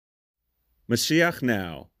Mashiach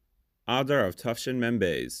now, Adar of Tafshin Mem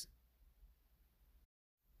Beis.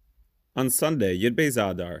 On Sunday, Yud Beis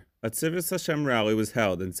Adar, a Tzivos Hashem rally was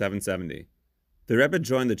held in 770. The Rebbe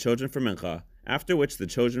joined the children for Mincha, after which the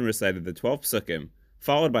children recited the 12 psukim,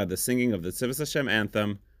 followed by the singing of the Tzivos Hashem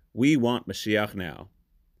anthem, We Want Mashiach Now.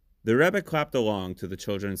 The Rebbe clapped along to the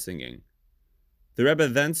children singing. The Rebbe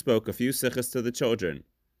then spoke a few sichas to the children.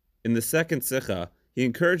 In the second sicha, he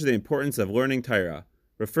encouraged the importance of learning Torah,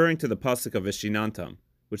 referring to the pasuk of Vishinantam,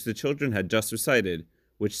 which the children had just recited,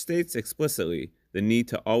 which states explicitly the need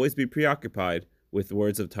to always be preoccupied with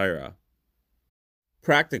words of Torah.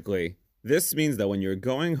 Practically, this means that when you're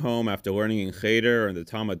going home after learning in Cheder or in the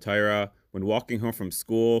Talmud Torah, when walking home from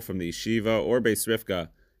school, from the yeshiva, or Beis Rivka,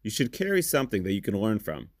 you should carry something that you can learn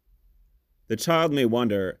from. The child may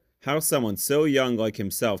wonder how someone so young like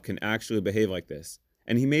himself can actually behave like this,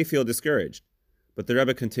 and he may feel discouraged. But the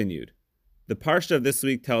Rebbe continued. The Parsha of this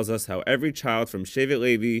week tells us how every child from Shevet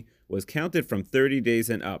Levi was counted from 30 days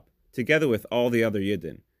and up, together with all the other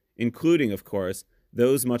Yidden, including, of course,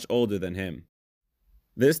 those much older than him.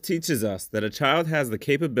 This teaches us that a child has the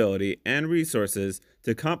capability and resources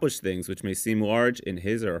to accomplish things which may seem large in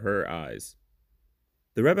his or her eyes.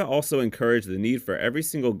 The Rebbe also encouraged the need for every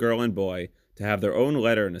single girl and boy to have their own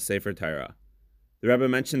letter in a Sefer Torah. The Rebbe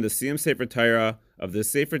mentioned the Siyum Sefer Torah of the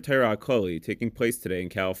Sefer Torah Akoli taking place today in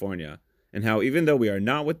California, and how even though we are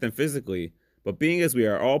not with them physically, but being as we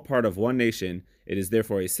are all part of one nation, it is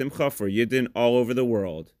therefore a simcha for Yidden all over the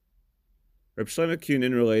world. Reb Shlomo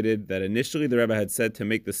Kunin related that initially the Rebbe had said to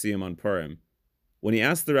make the Siyum on Purim. When he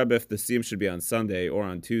asked the Rebbe if the Siyum should be on Sunday or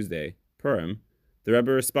on Tuesday, Purim, the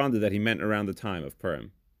Rebbe responded that he meant around the time of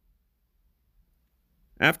Purim.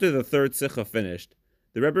 After the third Sikha finished,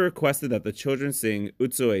 the Rebbe requested that the children sing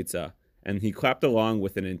Utzu Eitzah, and he clapped along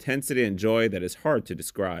with an intensity and joy that is hard to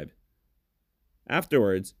describe.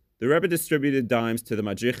 Afterwards, the Rebbe distributed dimes to the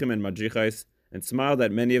Madrichim and Madrichais and smiled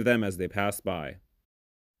at many of them as they passed by.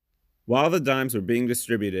 While the dimes were being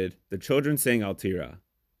distributed, the children sang Al Tira.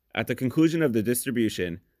 At the conclusion of the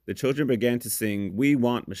distribution, the children began to sing We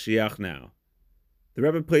Want Mashiach Now. The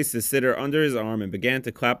Rebbe placed his siddur under his arm and began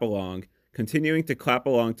to clap along, continuing to clap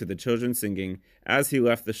along to the children singing as he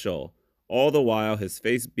left the shul, all the while his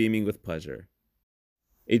face beaming with pleasure.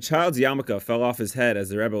 A child's yarmulke fell off his head as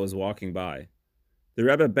the Rebbe was walking by. The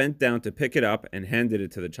Rebbe bent down to pick it up and handed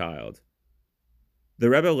it to the child. The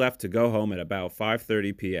Rebbe left to go home at about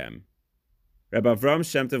 5:30 p.m. Rebbe Avram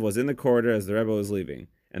Shem Tov was in the corridor as the Rebbe was leaving,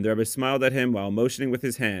 and the Rebbe smiled at him while motioning with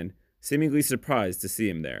his hand, seemingly surprised to see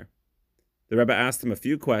him there. The Rebbe asked him a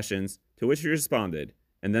few questions, to which he responded,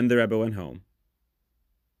 and then the Rebbe went home.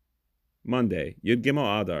 Monday, Yud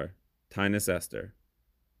Gimel Adar, Tainus Esther.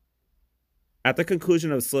 At the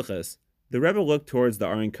conclusion of Slichas, the Rebbe looked towards the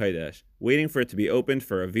Aron Kodesh, waiting for it to be opened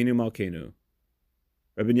for Avinu Malkeinu.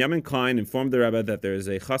 Rabbi Yamin Klein informed the Rebbe that there is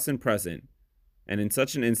a chassan present, and in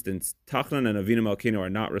such an instance, Tachnan and Avinu Malkeinu are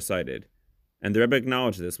not recited, and the Rebbe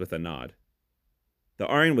acknowledged this with a nod. The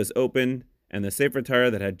Aron was opened, and the Sefer Torah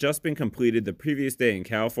that had just been completed the previous day in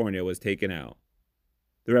California was taken out.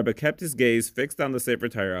 The Rebbe kept his gaze fixed on the Sefer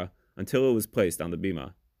Torah until it was placed on the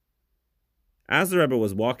bima. As the Rebbe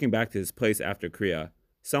was walking back to his place after Kriya,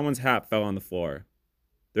 someone's hat fell on the floor.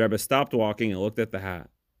 The Rebbe stopped walking and looked at the hat.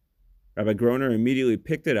 Rabbi Groner immediately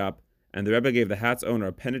picked it up, and the Rebbe gave the hat's owner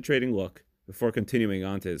a penetrating look before continuing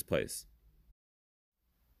on to his place.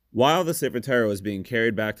 While the Sefer Torah was being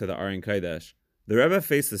carried back to the Aron Kodesh, the Rebbe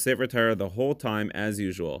faced the Sefer Torah the whole time as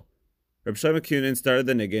usual. Reb Shlomo Kunin started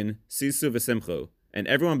the niggin, Sisu v'simchu, and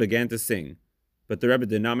everyone began to sing, but the Rebbe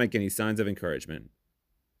did not make any signs of encouragement.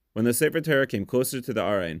 When the Sefer Torah came closer to the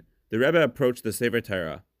Aron, the Rebbe approached the Sefer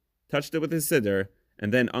Torah, touched it with his siddur,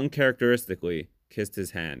 and then uncharacteristically kissed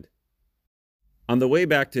his hand. On the way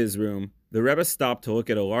back to his room, the Rebbe stopped to look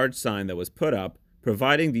at a large sign that was put up,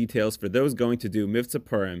 providing details for those going to do Mivtza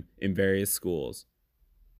Purim in various schools.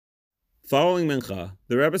 Following Mincha,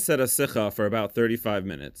 the Rebbe said a sikha for about 35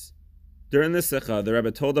 minutes. During the sikha, the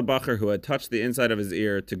Rebbe told the bacher who had touched the inside of his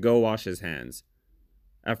ear to go wash his hands.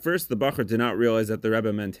 At first, the bacher did not realize that the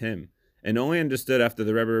Rebbe meant him, and only understood after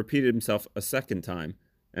the Rebbe repeated himself a second time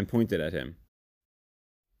and pointed at him.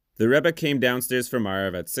 The Rebbe came downstairs from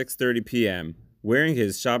Maariv at 6:30 p.m., wearing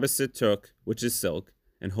his Shabbos situk, which is silk,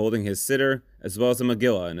 and holding his siddur as well as a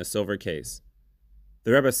Megillah in a silver case.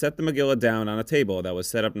 The Rebbe set the Megillah down on a table that was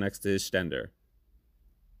set up next to his shtender.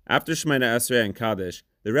 After Shemona Esrei and Kaddish,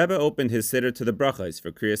 the Rebbe opened his siddur to the brachos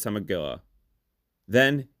for Kriyas HaMegillah.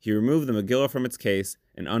 Then he removed the Megillah from its case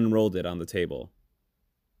and unrolled it on the table.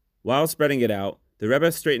 While spreading it out, the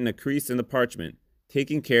Rebbe straightened a crease in the parchment,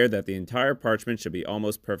 taking care that the entire parchment should be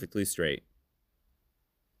almost perfectly straight.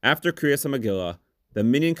 After Kriyas HaMegillah, the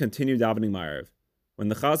minyan continued davening Ma'ariv. When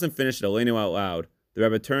the Chazan finished Aleinu out loud, the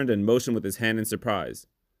Rebbe turned and motioned with his hand in surprise.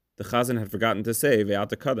 The Chazan had forgotten to say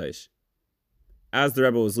Ve'at Kadesh. As the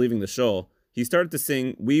Rebbe was leaving the shul, he started to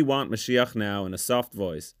sing "We Want Mashiach Now" in a soft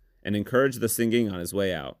voice, and encouraged the singing on his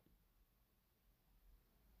way out.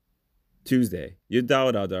 Tuesday, Yud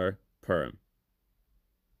Daled Adar, Purim.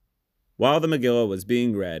 While the Megillah was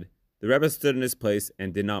being read, the Rebbe stood in his place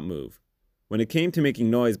and did not move. When it came to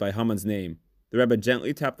making noise by Haman's name, the Rebbe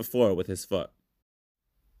gently tapped the floor with his foot.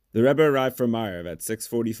 The Rebbe arrived for Ma'ariv at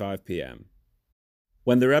 6:45 p.m.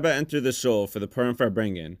 When the Rebbe entered the shul for the Purim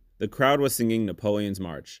Farbrengen, the crowd was singing Napoleon's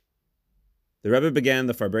March. The Rebbe began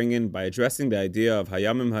the Farbrengen by addressing the idea of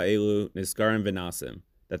Hayamim Ha'elu Niskarim V'Nasim,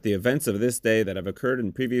 that the events of this day that have occurred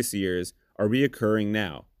in previous years are reoccurring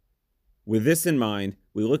now. With this in mind,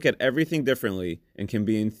 we look at everything differently and can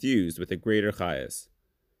be infused with a greater chayas.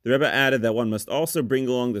 The Rebbe added that one must also bring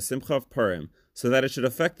along the Simcha of Purim so that it should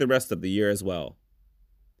affect the rest of the year as well.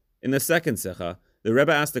 In the second Sikha, the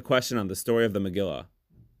Rebbe asked a question on the story of the Megillah.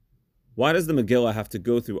 Why does the Megillah have to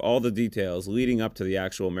go through all the details leading up to the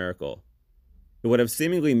actual miracle? It would have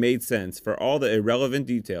seemingly made sense for all the irrelevant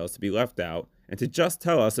details to be left out and to just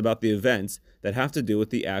tell us about the events that have to do with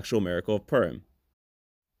the actual miracle of Purim.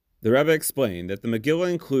 The Rebbe explained that the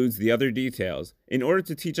Megillah includes the other details in order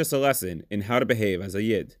to teach us a lesson in how to behave as a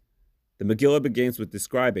Yid. The Megillah begins with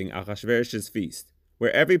describing Achashverosh's feast,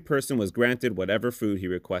 where every person was granted whatever food he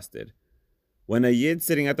requested. When a Yid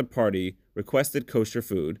sitting at the party requested kosher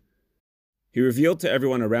food, he revealed to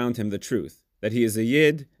everyone around him the truth, that he is a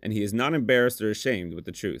Yid and he is not embarrassed or ashamed with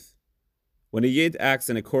the truth. When a Yid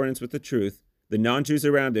acts in accordance with the truth, the non-Jews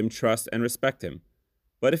around him trust and respect him.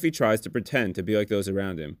 But if he tries to pretend to be like those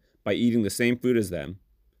around him by eating the same food as them,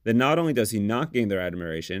 then not only does he not gain their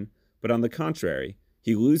admiration, but on the contrary,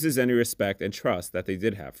 he loses any respect and trust that they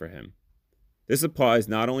did have for him. This applies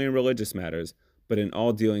not only in religious matters, but in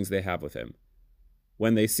all dealings they have with him.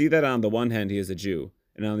 When they see that on the one hand he is a Jew,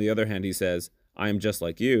 and on the other hand he says, "I am just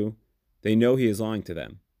like you," they know he is lying to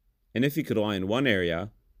them. And if he could lie in one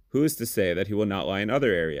area, who is to say that he will not lie in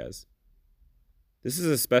other areas? This is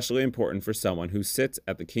especially important for someone who sits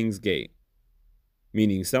at the king's gate,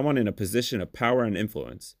 meaning someone in a position of power and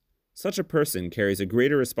influence. Such a person carries a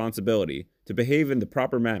greater responsibility to behave in the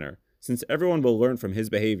proper manner, since everyone will learn from his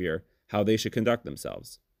behavior how they should conduct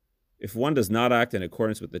themselves. If one does not act in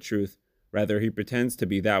accordance with the truth, rather he pretends to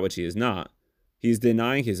be that which he is not, he is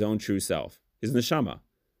denying his own true self, his neshama,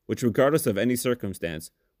 which regardless of any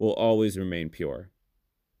circumstance will always remain pure.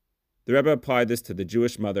 The Rebbe applied this to the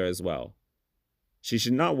Jewish mother as well. She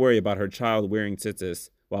should not worry about her child wearing tzitzis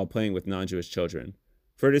while playing with non-Jewish children,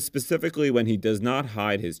 for it is specifically when he does not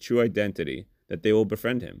hide his true identity that they will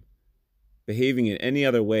befriend him. Behaving in any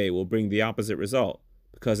other way will bring the opposite result,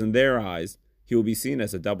 because in their eyes, he will be seen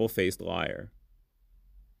as a double-faced liar.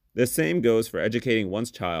 The same goes for educating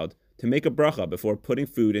one's child to make a bracha before putting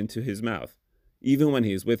food into his mouth, even when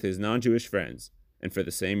he is with his non-Jewish friends, and for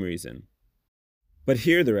the same reason. But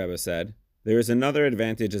here, the Rebbe said, there is another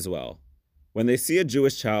advantage as well. When they see a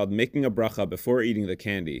Jewish child making a bracha before eating the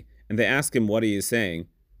candy, and they ask him what he is saying,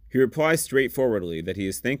 he replies straightforwardly that he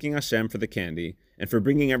is thanking Hashem for the candy and for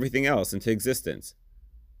bringing everything else into existence.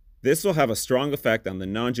 This will have a strong effect on the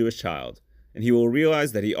non-Jewish child, and he will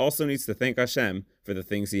realize that he also needs to thank Hashem for the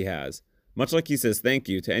things he has, much like he says thank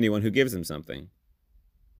you to anyone who gives him something.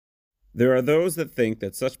 There are those that think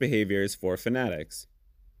that such behavior is for fanatics.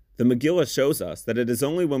 The Megillah shows us that it is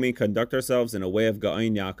only when we conduct ourselves in a way of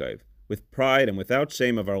Ga'in Yaakov, with pride and without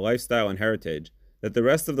shame of our lifestyle and heritage, that the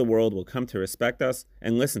rest of the world will come to respect us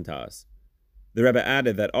and listen to us. The Rebbe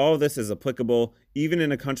added that all of this is applicable even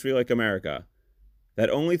in a country like America, that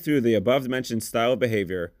only through the above-mentioned style of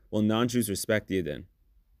behavior will non-Jews respect Yidden.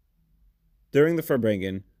 During the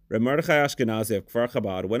Farbrengen, Reb Mordechai Ashkenazi of Kfar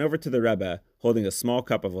Chabad went over to the Rebbe holding a small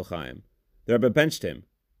cup of l'chaim. The Rebbe benched him.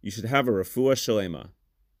 You should have a refuah shalema.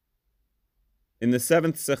 In the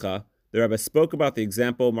seventh Sikha, the Rebbe spoke about the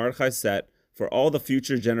example Mordechai set for all the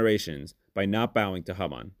future generations by not bowing to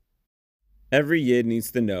Haman. Every Yid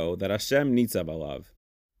needs to know that Hashem nitzav alav.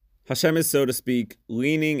 Hashem is, so to speak,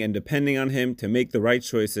 leaning and depending on him to make the right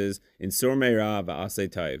choices in Sur Meira v'aseh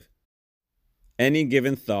taiv. Any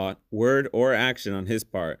given thought, word, or action on his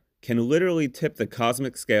part can literally tip the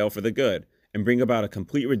cosmic scale for the good and bring about a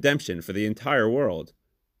complete redemption for the entire world.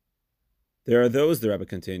 There are those, the Rebbe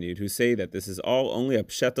continued, who say that this is all only a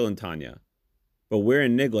pshetel in Tanya. But where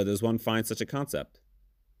in Nigla does one find such a concept?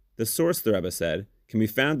 The source, the Rebbe said, can be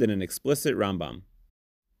found in an explicit Rambam.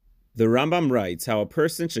 The Rambam writes how a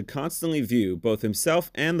person should constantly view both himself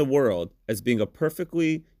and the world as being a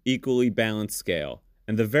perfectly, equally balanced scale,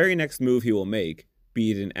 and the very next move he will make,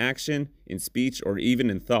 be it in action, in speech, or even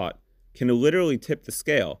in thought, can literally tip the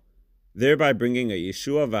scale, thereby bringing a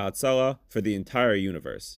Yeshua v'Hatzalah for the entire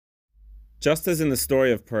universe. Just as in the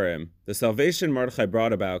story of Purim, the salvation Mordechai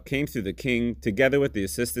brought about came through the king together with the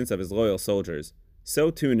assistance of his loyal soldiers, so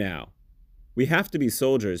too now. We have to be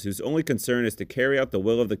soldiers whose only concern is to carry out the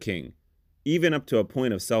will of the king, even up to a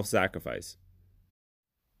point of self-sacrifice.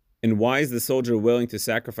 And why is the soldier willing to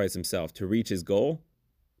sacrifice himself to reach his goal?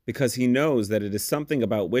 Because he knows that it is something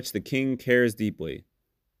about which the king cares deeply.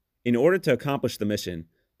 In order to accomplish the mission,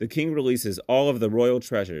 the king releases all of the royal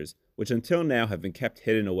treasures, which until now have been kept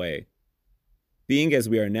hidden away. Being as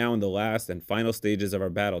we are now in the last and final stages of our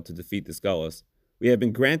battle to defeat the Gullus, we have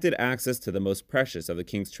been granted access to the most precious of the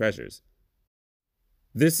king's treasures.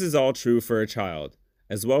 This is all true for a child,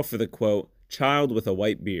 as well for the, quote, child with a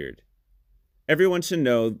white beard. Everyone should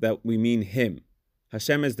know that we mean him.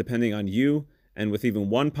 Hashem is depending on you, and with even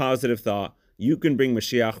one positive thought, you can bring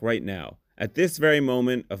Mashiach right now, at this very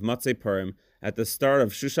moment of Matzei Purim, at the start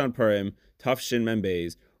of Shushan Purim, Tafshin Mem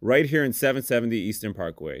Beis, right here in 770 Eastern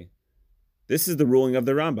Parkway. This is the ruling of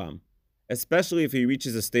the Rambam, especially if he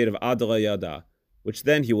reaches a state of Adla Yada, which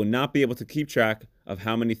then he will not be able to keep track of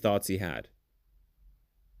how many thoughts he had.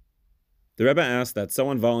 The Rebbe asked that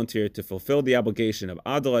someone volunteer to fulfill the obligation of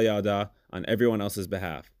Adla Yada on everyone else's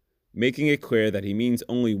behalf, making it clear that he means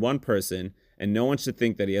only one person, and no one should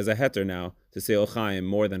think that he has a heter now to say L'chaim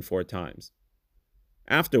more than 4 times.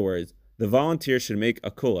 Afterwards, the volunteer should make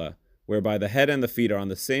a kula, whereby the head and the feet are on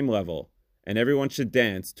the same level, and everyone should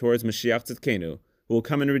dance towards Mashiach Tzidkenu, who will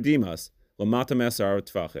come and redeem us, L'mata Me'asar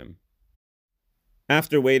Tvachim.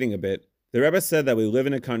 After waiting a bit, the Rebbe said that we live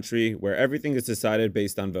in a country where everything is decided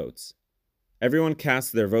based on votes. Everyone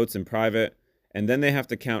casts their votes in private, and then they have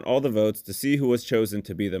to count all the votes to see who was chosen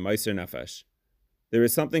to be the Meiser Nefesh. There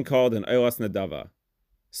is something called an Eilas Nadava.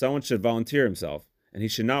 Someone should volunteer himself, and he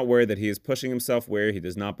should not worry that he is pushing himself where he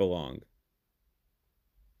does not belong.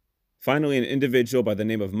 Finally, an individual by the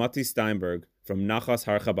name of Mati Steinberg from Nachas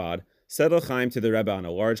Har Chabad said L'chaim to the Rebbe on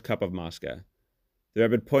a large cup of mashke. The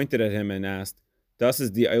Rebbe pointed at him and asked, "Das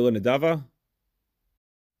is die Eilas Nadava?"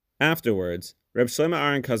 Afterwards, Reb Shlomo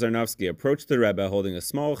Aaron Kazarnovsky approached the Rebbe holding a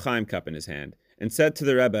small Chaim cup in his hand and said to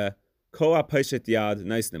the Rebbe, Kol ha-paishet yad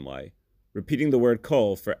neisnimlai, repeating the word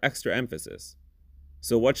kol for extra emphasis.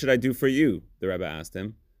 So what should I do for you? The Rebbe asked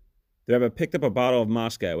him. The Rebbe picked up a bottle of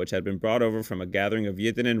mashke which had been brought over from a gathering of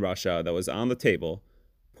Yidden in Russia that was on the table,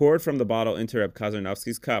 poured from the bottle into Reb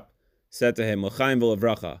Kazarnovsky's cup, said to him, L'chaim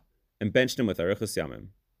v'levracha, and benched him with Arichas Yamim.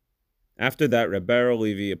 After that, Reb Beryl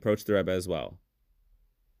Levi approached the Rebbe as well.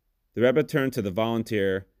 The Rebbe turned to the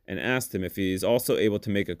volunteer and asked him if he is also able to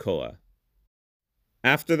make a kula.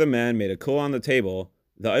 After the man made a kula on the table,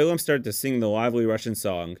 the Olam started to sing the lively Russian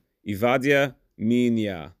song, Ivadia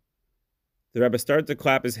Minya. The Rebbe started to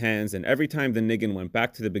clap his hands, and every time the niggin went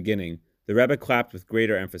back to the beginning, the Rebbe clapped with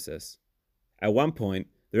greater emphasis. At one point,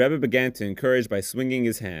 the Rebbe began to encourage by swinging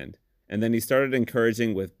his hand, and then he started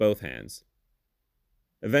encouraging with both hands.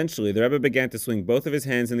 Eventually, the Rebbe began to swing both of his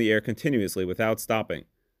hands in the air continuously without stopping.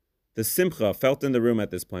 The simcha felt in the room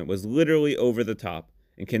at this point was literally over the top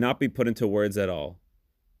and cannot be put into words at all.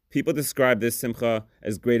 People describe this simcha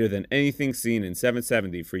as greater than anything seen in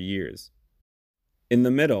 770 for years. In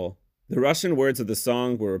the middle, the Russian words of the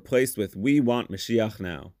song were replaced with "We want Mashiach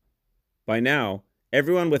now." By now,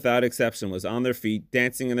 everyone without exception was on their feet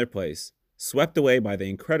dancing in their place, swept away by the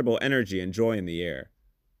incredible energy and joy in the air.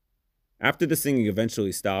 After the singing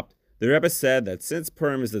eventually stopped, the Rebbe said that since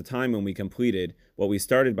Purim is the time when we completed what we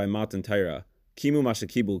started by Matan Torah, Kimu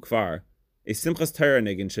Mashakibu Kfar, a Simchas Torah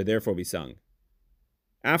niggin should therefore be sung.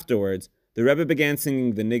 Afterwards, the Rebbe began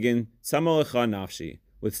singing the niggin Tzama Lecha Nafshi,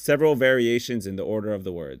 with several variations in the order of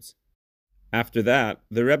the words. After that,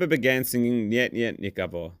 the Rebbe began singing Niet Niet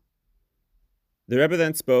Nikavo. The Rebbe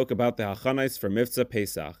then spoke about the Hachanais for Mivtza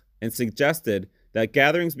Pesach, and suggested that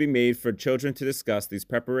gatherings be made for children to discuss these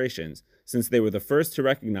preparations, since they were the first to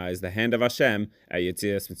recognize the hand of Hashem at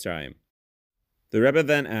Yetzias Mitzrayim. The Rebbe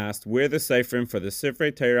then asked where the Seifrim for the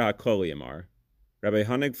Sifrei Torah HaKoliyim are. Rabbi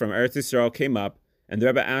Honig from Eretz Yisrael came up, and the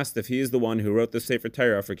Rebbe asked if he is the one who wrote the Sefer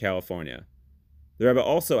Torah for California. The Rebbe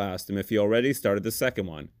also asked him if he already started the second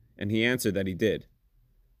one, and he answered that he did.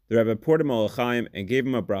 The Rebbe poured him a l'chaim and gave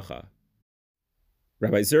him a bracha.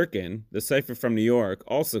 Rabbi Zirkin, the Sefer from New York,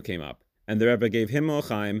 also came up, and the Rebbe gave him a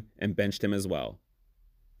l'chaim and benched him as well.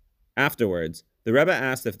 Afterwards, the Rebbe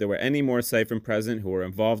asked if there were any more Seifrim present who were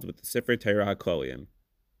involved with the Sifrei Torah HaKoliyim.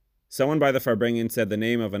 Someone by the Farbrengen said the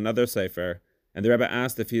name of another Sefer, and the Rebbe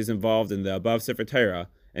asked if he is involved in the above Sifrei Torah,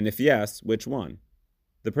 and if yes, which one.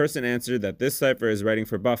 The person answered that this Sefer is writing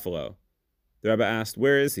for Buffalo. The Rebbe asked,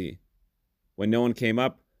 "Where is he?" When no one came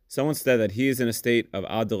up, someone said that he is in a state of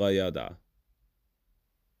Adla Yada.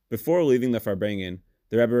 Before leaving the Farbrengen,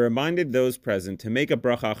 the Rebbe reminded those present to make a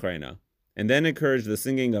bracha achrona, and then encouraged the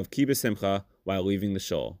singing of Ki B'Simcha while leaving the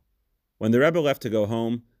shul. When the Rebbe left to go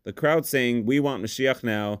home, the crowd sang "We Want Mashiach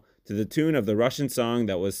Now" to the tune of the Russian song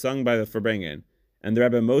that was sung by the Farbrengen, and the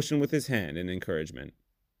Rebbe motioned with his hand in encouragement.